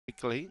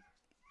correctly,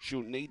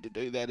 she'll need to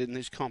do that in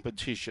this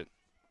competition.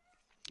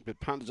 But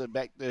punters are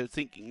back there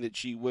thinking that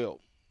she will.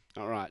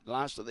 All right,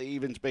 last of the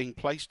evens being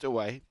placed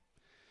away.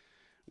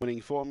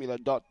 Winning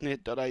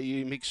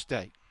formula.net.au mixed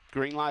stake.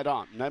 Green light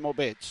on, no more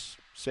bets.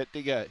 Set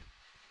to go.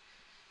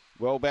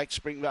 Well back,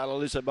 Springvale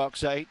Alyssa,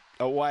 box 8.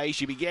 Away,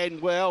 she began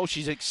well,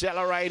 she's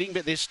accelerating,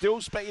 but there's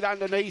still speed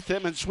underneath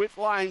them, and Swift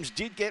Limes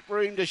did get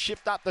room to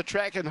shift up the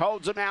track and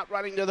holds them out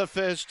running to the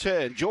first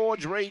turn.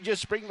 George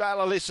Regis, Springvale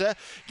Alyssa,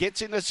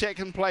 gets into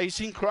second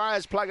placing.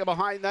 Cryer's Plugger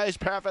behind those.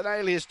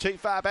 Paraphernalia's too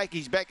far back,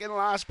 he's back in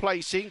last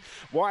placing.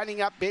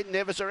 Winding up, Ben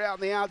Nevis around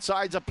the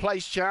outside's a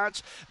place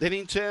chance. Then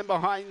in turn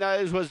behind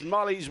those was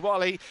Molly's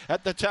Wally.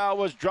 At the tail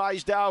was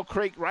Drysdale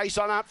Creek. Race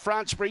on up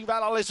front,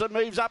 Springvale Alyssa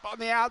moves up on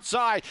the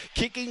outside.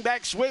 Kicking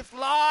back, Swift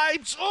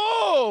Limes.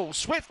 Oh!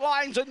 Swift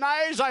Lines and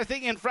nose, I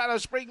think, in front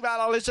of Springvale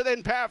Alyssa,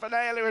 then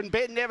Paraphernalia and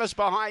Ben Nevis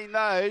behind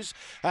those.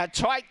 A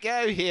tight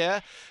go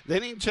here.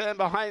 Then in turn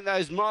behind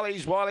those,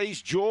 Molly's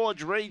Wallies,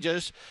 George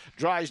Regis.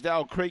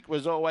 Drysdale Creek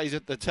was always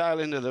at the tail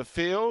end of the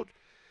field.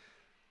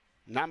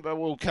 Number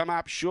will come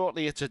up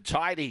shortly. It's a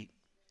tidy.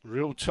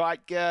 Real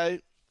tight go.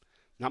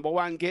 Number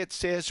 1 gets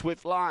there,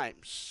 Swift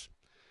Limes.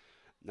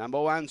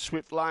 Number 1,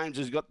 Swift Limes,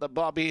 has got the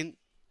bob in.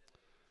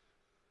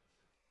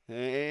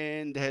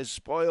 And has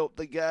spoilt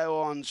the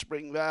go on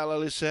Springvale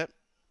Alyssa.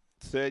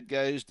 Third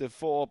goes to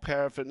 4,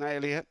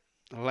 Paraphernalia.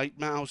 Late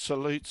Mail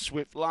salutes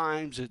Swift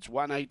Limes. It's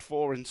 1, 8,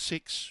 4 and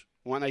 6.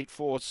 1, 8,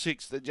 4,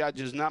 6, the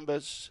judges'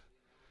 numbers.